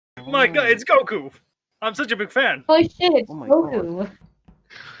My God, it's Goku! I'm such a big fan. Holy shit, it's Oh my Goku.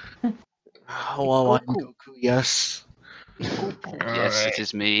 Hello, I'm Goku. Yes. Yes, it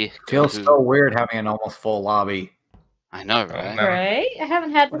is me. Feels Goku. so weird having an almost full lobby. I know, Oh, right? no. Right? I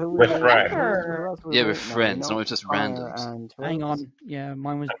haven't had this With in friends. forever. Yeah, we're friends, not just randoms. Hang on. Yeah,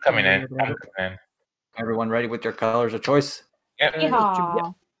 mine was. I'm coming in. I'm coming in. Everyone ready with your colors of choice? Yep.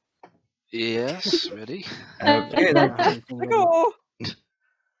 Yeehaw. Yes, ready? Okay, then. Go.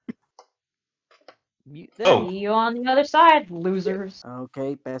 Mute them. Oh. See you on the other side, losers.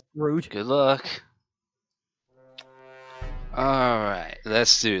 Okay, best rude. Good luck. Alright,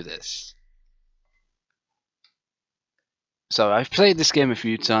 let's do this. So I've played this game a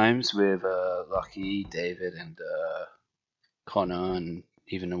few times with Lucky, David, and Connor, and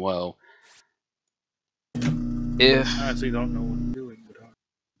even Noel. If I actually don't know what I'm doing.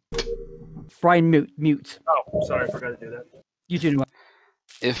 But... Brian, mute. Oh, sorry, I forgot to do that. You do know.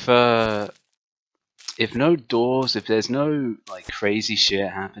 if no doors, if there's no like crazy shit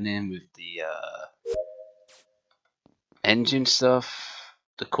happening with the engine stuff,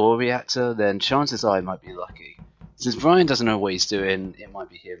 the core reactor, then chances are I might be lucky. Since Brian doesn't know what he's doing, it might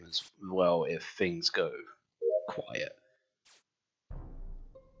be him as well if things go quiet.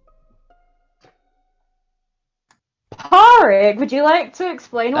 Parik, would you like to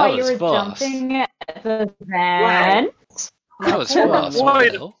explain why That you was were fast. jumping at the vent? That was Hold on, fast. wait. What the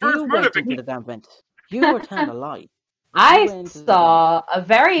Wait, hell? First You murder went into victim. the damn vent. You were telling a lie. I went to the saw a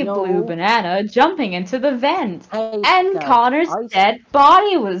very No. blue banana jumping into the vent. Hey, And Dad, Connor's I- dead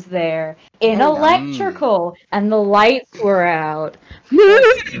body was there in Hey, Dad. electrical, and the lights were out.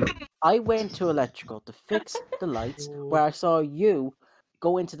 I went to electrical to fix the lights where I saw you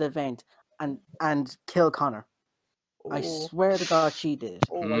go into the vent and kill Connor. I swear to God, she did it.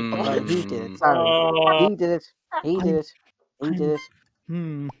 Oh He did it. Sorry. He did it. He did it. He did it.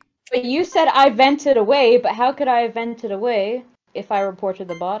 Hmm. But you said I vented away, but how could I have vented away if I reported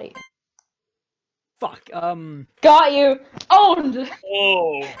the body? Fuck. Got you! Owned!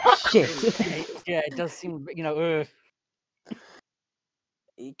 Oh, Shit. Yeah, it does seem.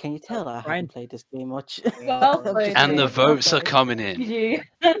 Can you tell I Brian? haven't played this game much? Well I'm played, just And the Dave. saying. votes are coming in. GG.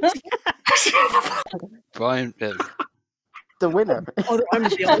 Brian, The winner. I'm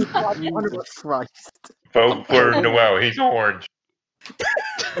Jesus Christ. Vote for Noel. He's orange.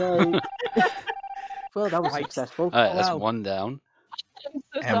 Right. Well, that was Right. successful. alright, that's Wow. one down. I'm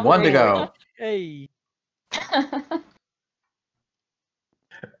so And one to sorry. go. Hey.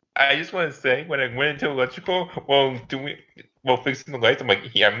 I just want to say, when I went into electrical, fixing the lights, I'm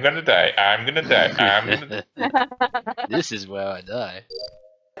like, yeah, I'm gonna die. I'm gonna die. I'm gonna. This is where I die.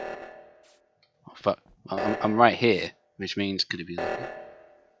 Oh, fuck. I'm right here, which means could it be lucky?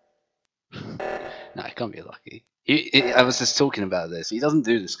 No, it can't be lucky. I was just talking about this. He doesn't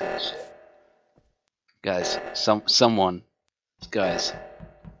do this kind of shit. Guys, someone. Guys.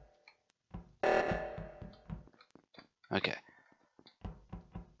 Okay.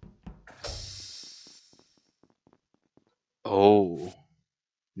 Oh.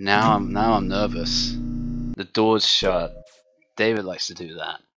 Now I'm nervous. The door's shut. David likes to do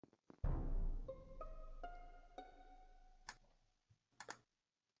that.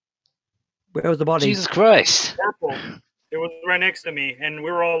 Where was the body? Jesus Christ! purple. It was right next to me, and we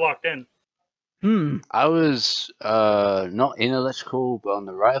were all locked in. I was not in electrical, but on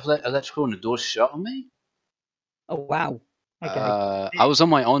the right of electrical, and the door shut on me. Oh wow. Okay. I was on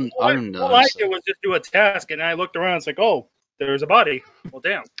my own All though. I so- did was just do a task, and I looked around. It's like, oh, there's a body. Well,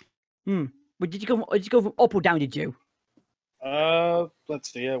 damn. But did you go from up or down? Did you?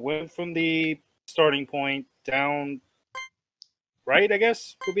 Let's see. I went from the starting point down right, I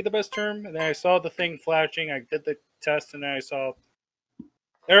guess would be the best term. And then I saw the thing flashing. I did the test, and then I saw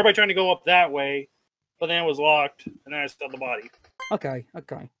everybody trying to go up that way, but then it was locked, and then I saw the body. Okay.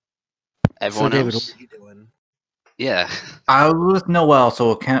 Okay. Everyone David, else? what are you doing? Yeah. I was with Noel,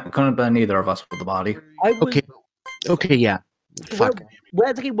 so it couldn't have been either of us with the body. I was. Okay, yeah. Where, Fuck. where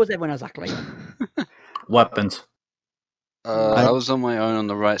exactly was everyone exactly? Weapons. I was on my own on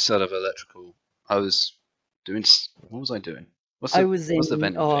the right side of electrical. I was doing. What was I doing? What's the, I was in. what's the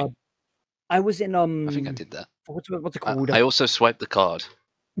vending thing? I was in. I think I did that. What's it called? I also swiped the card.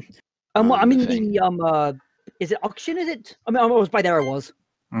 I'm the in thing. the Is it auction? Is it? I mean, I was by there. I was.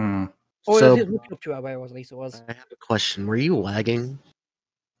 Or So- is it looking up to where I was? At least it was. I have a question. Were you lagging?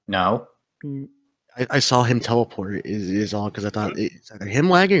 No. Mm, I saw him teleport. Is all because I thought it's either him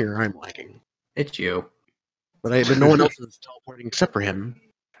lagging or I'm lagging. It's you. But no one else is teleporting except for him.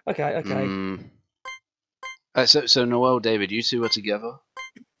 Okay. Okay. So Noel, David, you two are together.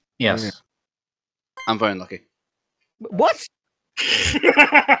 Yes. Yeah. I'm very lucky. What?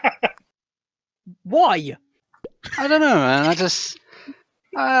 Why? I don't know, man. I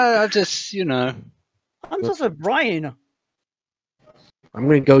just, you know. I'm just with Brian. I'm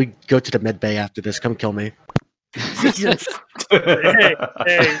gonna go to the med bay after this. Come kill me. Jesus. Hey,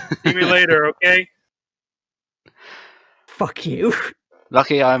 see me later, okay? Fuck you.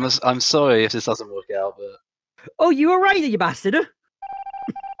 Lucky, I'm sorry if this doesn't work out, but Oh, you were right, you bastard.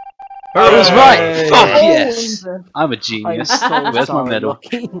 I was right. Fuck Oh, yes. the- I'm a I'm genius. so Where's my sorry, medal?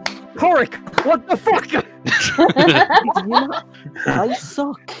 Lucky. Corrick, what the fuck? Do you not? I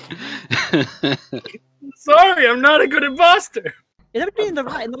suck. Sorry, I'm not a good imposter. Is everybody in the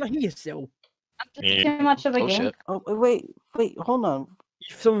right and the left here still? Just too much of a Oh game. shit. Oh wait, hold on.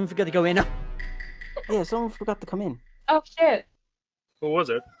 Someone forgot to go in. Yeah, someone forgot to come in. Oh shit. Who was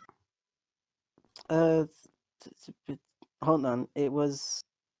it? Hold on. It was.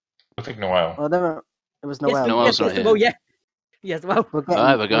 Looks like Noel. Oh, never. It was Noel. Yes, Noel's yes, not yes, here. oh yeah. Yes, well. We're getting,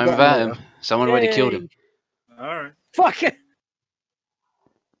 Alright, we're going getting without later. him. Someone already killed him. Alright. Fuck.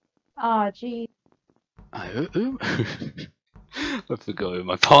 Ah, gee. Who? I forgot who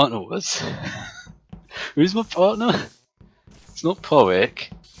my partner was. Who's my partner? It's not Porrick.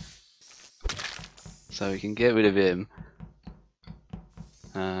 So we can get rid of him.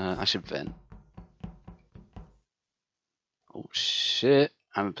 I should vent. Oh shit.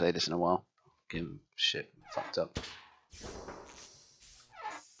 I haven't played this in a while. Give him shit fucked up.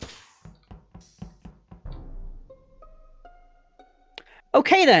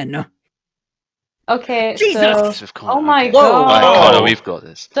 Okay then. Okay, Jesus! so It's with Connor, oh my okay. Whoa! Right, god. Connor, Oh. we've got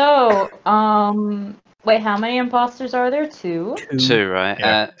this. So, wait, how many imposters are there? Two. Two, right?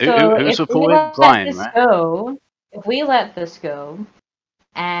 Yeah. So Who's if we reported? let Brian, this right? go, if we let this go,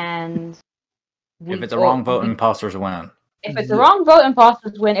 and If it's a wrong vote, imposters win. if it's the wrong vote,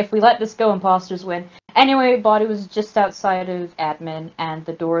 imposters win. If we let this go, imposters win. Anyway, body was just outside of admin, and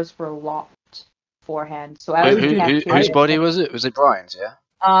the doors were locked beforehand. So I Wait, was in whose cafeteria. body was it? Was it Brian's, yeah?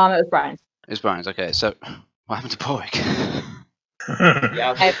 It was Brian's. It's Brian's, okay. So, what happened to Porrick?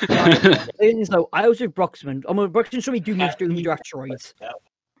 I have no idea. So I was with Broxman. I'm with Broxman. Saw me do Mr. Uber asteroids.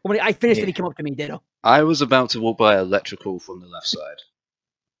 I finished and he came up to me, did I? I was about to walk by electrical from the left side.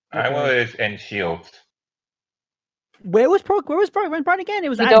 I was in Shields. Where was Brock? Where was Brian? When Brian again? It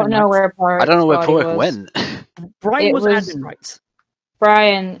was We admin, don't know right? where Park. I don't know where body Porrick was. went. Brian It was was- admin, right?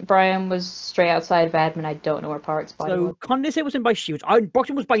 Brian was straight outside of admin. I don't know where Park's body So was. Condensate was in by shields.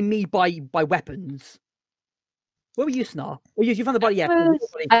 Broxman was by me by weapons. Where were you, Snar? Oh, you found the body, yeah.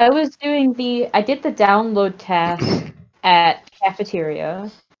 I did the download task at cafeteria.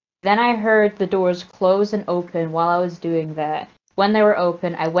 Then I heard the doors close and open while I was doing that. When they were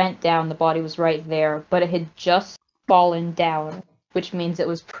open, I went down, the body was right there, but it had just fallen down, which means it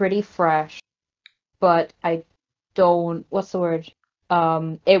was pretty fresh. But I don't, what's the word?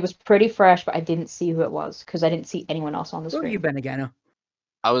 It was pretty fresh, but I didn't see who it was, because I didn't see anyone else on the Where have you screen. been again?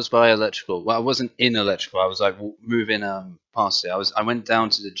 I was by electrical. Well, I wasn't in electrical. I was like moving past it. I went down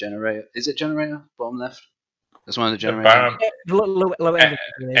to the generator. Is it generator? Bottom left. That's one of the The generators. bottom The low end.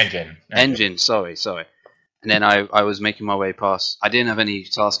 engine. Engine. Sorry. And then I was making my way past. I didn't have any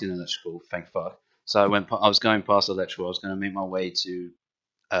task in electrical. Thank fuck. So I was going past electrical. I was going to make my way to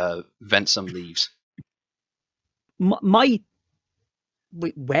vent some leaves. Wait,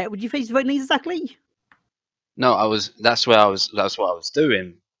 where would you face the leads exactly? No, That's what I was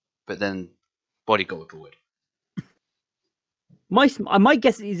doing. But then, body got reported. My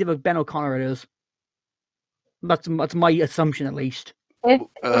guess is either Ben O'Connor it is. That's my assumption at least. If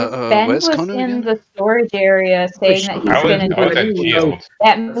Ben where's was Connor in again? the storage area saying that he's I was going at to do Shields.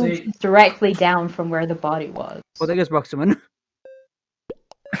 that moves directly down from where the body was. Well, there goes Broxman.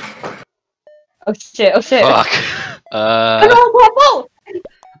 Oh shit! Fuck. No!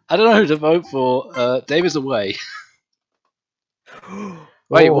 I don't know who to vote for. David's away.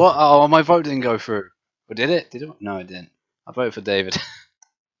 Wait, what? Oh, my vote didn't go through. Or did it? Did it? No, it didn't. I voted for David.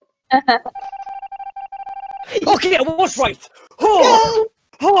 Okay, I was right. Oh,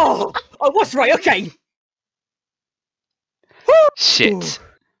 I was right. Okay. Shit.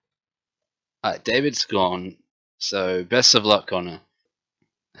 Alright, David's gone. So, best of luck, Connor.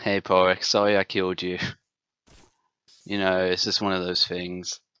 Hey, Porrick. Sorry I killed you. You know, it's just one of those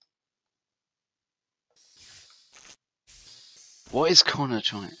things. What is Connor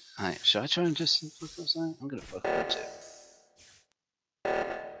trying? Alright, should I try and just fuck up something? I'm gonna fuck up too.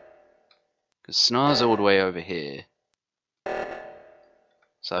 Because Snar's all the way over here.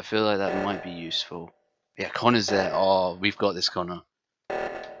 So I feel like that might be useful. Yeah, Connor's there. Oh, we've got this, Connor.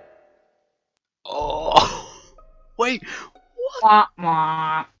 Oh! Wait! Wah,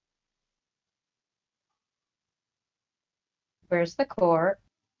 wah. Where's the court?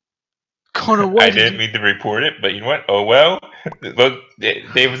 Connor, why I did didn't mean to report it, but you know what? Oh well. Look,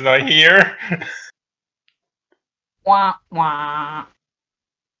 David's not here. Wah wah.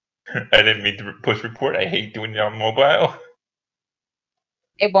 I didn't mean to push report. I hate doing it on mobile.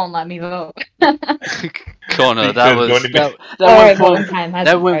 It won't let me vote. Connor, that Because was going to that, that Alright, went voting from time that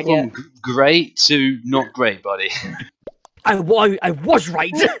hasn't went started from yet. great to not great, buddy. I was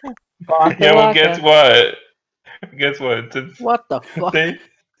right. Yeah, well, guess what? Guess what? What the fuck? Thanks.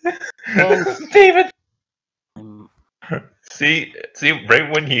 David. I'm- See,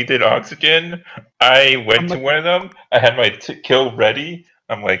 right when he did oxygen, I went to one of them. I had my kill ready.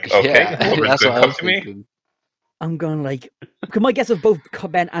 I'm like, okay, Yeah, whoever's that's gonna what I come was to me. thinking. I'm going like, because my guess of both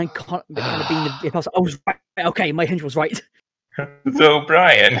Ben and kind of being the imposter. I was right. Okay, my hinge was right. So,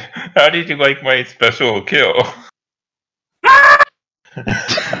 Brian, how did you like my special kill?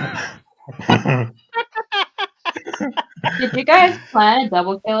 Did you guys plan a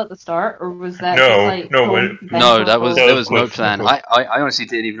double kill at the start, or was that No, just like no, No, that was That there was was no push. plan. I honestly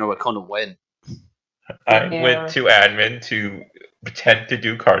didn't even know where Connor went. I Yeah. went to admin to pretend to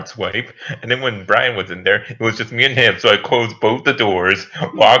do card swipe, and then when Brian was in there, it was just me and him. So I closed both the doors,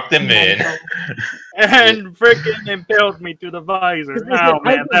 locked him in. And freaking impaled me through the visor. Listen, Oh I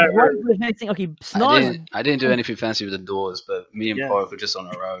man, was that right hurt. with anything. Okay, Snars. I didn't do anything fancy with the doors, but me and Yeah. Pork were just on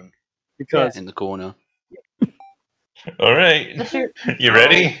our own Because in the corner. All right, Just your- you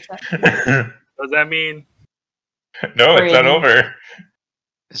ready? does that mean No, it's not Crazy. over.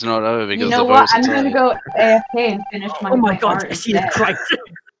 It's not over because You know the what? votes are I'm gonna tied. go AFK and finish my Oh my god, part Jesus instead. Christ.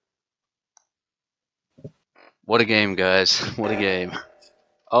 What a game, guys! What a game!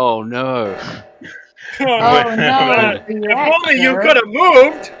 Oh no! Oh no! if only you could have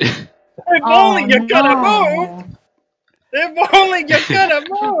moved. If only you could have moved. If only you could have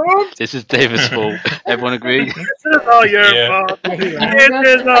moved. This is David's fault. Everyone agree? This is all your Yeah. fault. Yeah, he Yeah.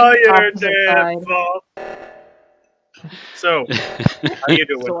 It is all your Opposite damn side. fault. So, how you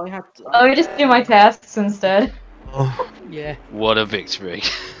doing? So I have to. Let me just do my tasks instead. Yeah. What a victory!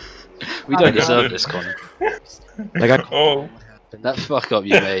 We Oh don't my deserve God. this, Connor. Like I Oh, That fuck up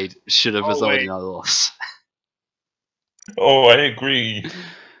you made should have Oh, resulted wait. in a loss. oh, I agree.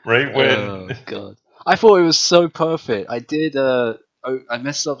 Right when Oh god! I thought it was so perfect. I did. I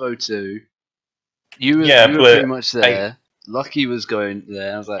messed up O2. You were Yeah, you were but pretty much there. Lucky was going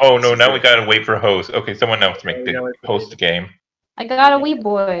there. I was like, Oh this no, is now it. we gotta wait for host. Okay, someone else make Yeah, the wait for host the game. I got a wee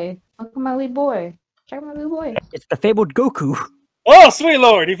boy. Look at my wee boy. Check out my wee boy. It's the fabled Goku. Oh, sweet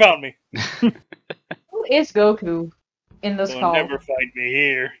lord, he found me. Who is Goku in this You'll call? never find me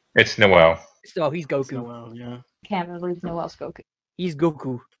here. It's Noel. So he's Goku. Noel, yeah. Can't believe no else Goku. He's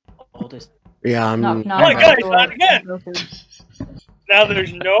Goku. All this. yeah, No, I'm. no. my God, he Goku. found again. Goku. Now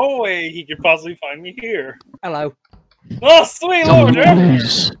there's no way he could possibly find me here. Hello. Oh, sweet lord,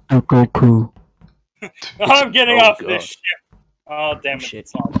 Is the Goku. I'm getting Oh, off God. this ship. Oh, damn it. Shit.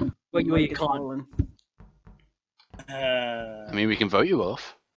 It's on. Wait, you Mike is can't. falling. I mean, we can vote you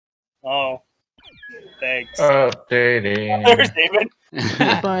off. Oh, thanks. Updating. There's David.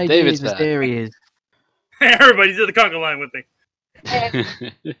 Goodbye, David's Jesus, back. there he is. Everybody's at the conga line with me.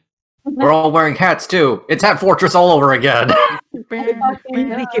 We're all wearing hats too. It's Hat Fortress all over again. We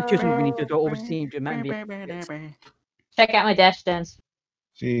keep choosing. We need to go oversee the man. Check out my dash dance.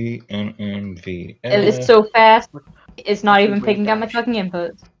 CNNV. It is so fast. It's not even picking up my fucking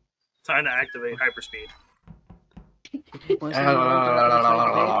inputs. Time to activate hyperspeed.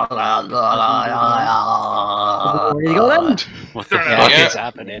 Ready to go then? What the Turn it fuck on. is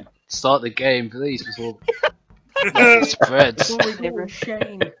happening? Start the game, please, before it spreads.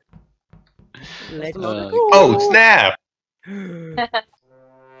 Shame. Let's Oh snap!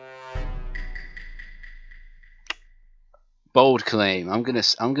 Bold claim. I'm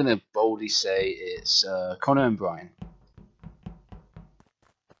gonna boldly say it's Connor and Brian.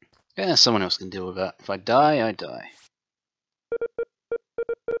 Yeah, someone else can deal with that. If I die, I die.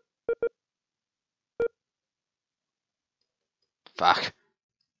 Fuck.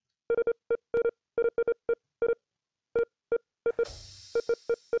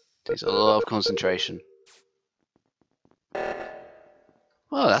 Takes a lot of concentration.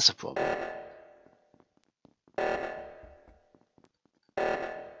 Well, that's a problem.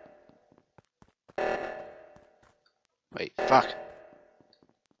 Wait, fuck.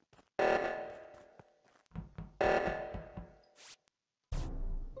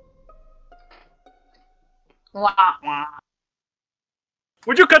 Wah, wah.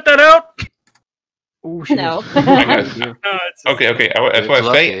 Would you cut that out? Oh shit. No. I got No, it's Okay. That's It's what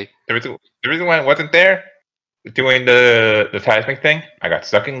I say. lucky. The reason why I wasn't there doing the seismic thing, I got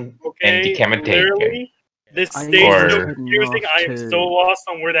stuck in okay. decapitation. Literally, This I stage is was so heading confusing. off I am to- so lost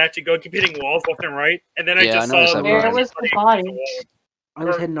on where to actually go. I keep hitting walls left and right, and then I Yeah, just I noticed saw that, Where Brian. was the somebody body? against the wall. I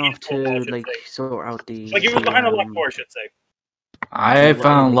was Or heading off beautiful, I to should like say. sort out the. Like he was behind a locked um, door, I should say. I Well,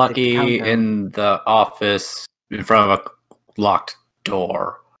 found like the Lucky countdown. in the office in front of a locked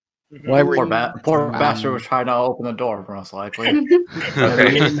door. Mhm. Why were Poor, you? poor bastard was trying to open the door, most likely.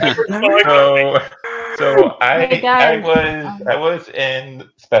 Okay. Fine. So Hey, I guys, I was in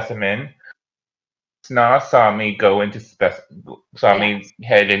specimen. Sna saw me go into saw me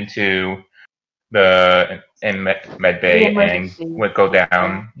head into the in med bay and emergency. would go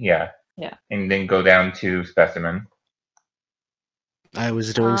down. Yeah. Yeah. And then go down to specimen. I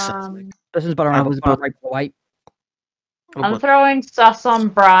was doing something. This is better. I was about- right away. Oh, I'm but- throwing sus on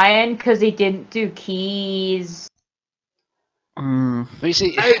Brian because he didn't do keys. Mm, But you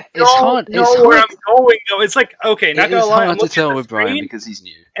see, I it's don't hard. know It's where hard. I'm going though. It's like okay, not It gonna is lie, I'm hard to looking at tell the with Brian screen, because he's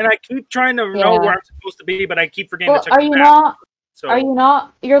new. and I keep trying to know Yeah. where I'm supposed to be, but I keep forgetting Well, to check are the you map. not? So Are you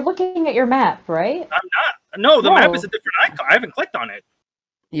not? You're looking at your map, right? I'm not. No, the map No. is a different icon. I haven't clicked on it.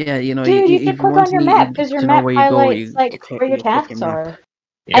 yeah, you know, Dude, you if should click want on your to map need because your to know map where you go, highlights you like click- where your you click tasks map. are.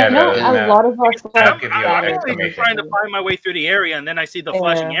 Yeah, I know the a map. lot of us That'll like give you that. I'm literally information. trying to find my way through the area, and then I see the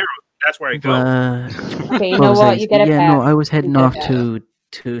flashing Yeah. arrow. That's where I go. Okay, you What know was what? I- You get a yeah, pack. no, I was You heading get a off pack.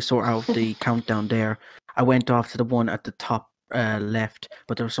 to sort out the countdown there. I went off to the one at the top left,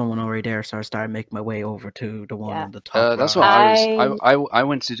 but there was someone already there, so I started making my way over to the one Yeah. on the top That's right. what I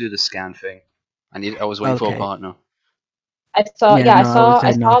went to do the scan thing. I was waiting for a Okay. partner. I saw. Yeah, Yeah, no, I was I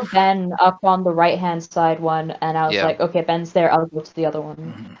heading saw off. Ben up on the right hand side one, and I was Yeah. like, okay, Ben's there. I'll go to the other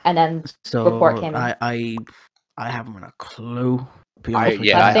one, and then So report came in. I haven't got a clue. To be I honest with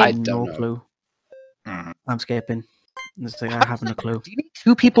yeah, you, I I think- have don't no know. clue. Mhm. I'm skipping. It's like I haven't a clue. Do you need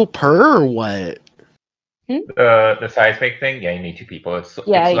 2 people per or what? The seismic thing, yeah, you need 2 people. It's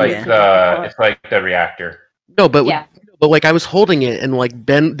Yeah, it's you like need 2 people. it's like the reactor. No, but Yeah. but like I was holding it and like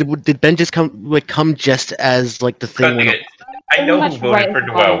Ben did Ben just come just as like the thing went Because I Pretty know who much voted right for at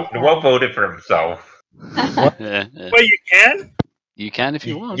the Noel. bottom. Noel voted for himself. What? Yeah. Wait, you can? You can if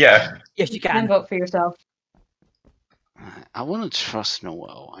you want. Yeah. Yes, you You can can. vote for yourself. I want to trust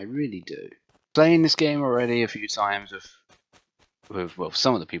Noel. I really do. Playing this game already a few times with well,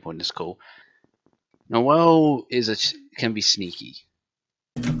 some of the people in this call. Noel can be sneaky.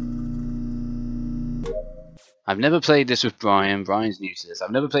 I've never played this with Brian. Brian's new to this.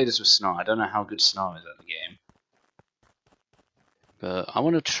 I've never played this with Snar. I don't know how good Snar is at the game. But I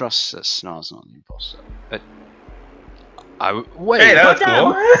want to trust that Snar's not the imposter. But wait. Hey, that was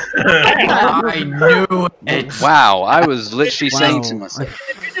What? cool. I knew it. Wow, I was literally saying to Wow, myself.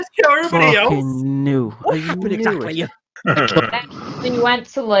 Did you just kill everybody else? fucking knew. What I happened knew exactly? it. So you went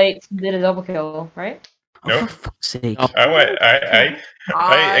to like did a double kill, right? Oh, Nope. for fuck's sake. No. I went.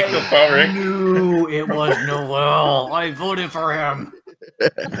 I killed Power. knew it was Noel. I voted for him.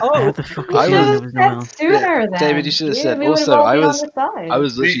 How Oh, the fuck You I was should I have was said Noel? sooner then. David, you should have said. We would have Also, all I been was on the side. I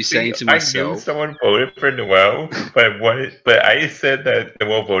was literally saying to I knew myself. someone voted for Noel, but I said that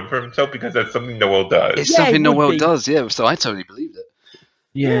Noel voted for himself because that's something Noel does. It's Yeah, it something would Noel be. does, yeah. So I totally believed it.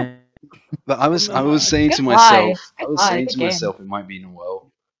 Yeah. But I was saying to Good myself, lie. I was Good lie, saying good to game. myself, it might be Noel.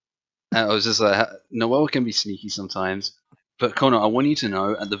 And I was just like, Noel can be sneaky sometimes. But Connor, I want you to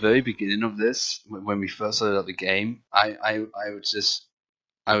know, at the very beginning of this, when we first started up the game, I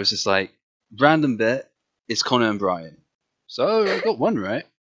was just like, random bet, it's Connor and Brian. So I got one right.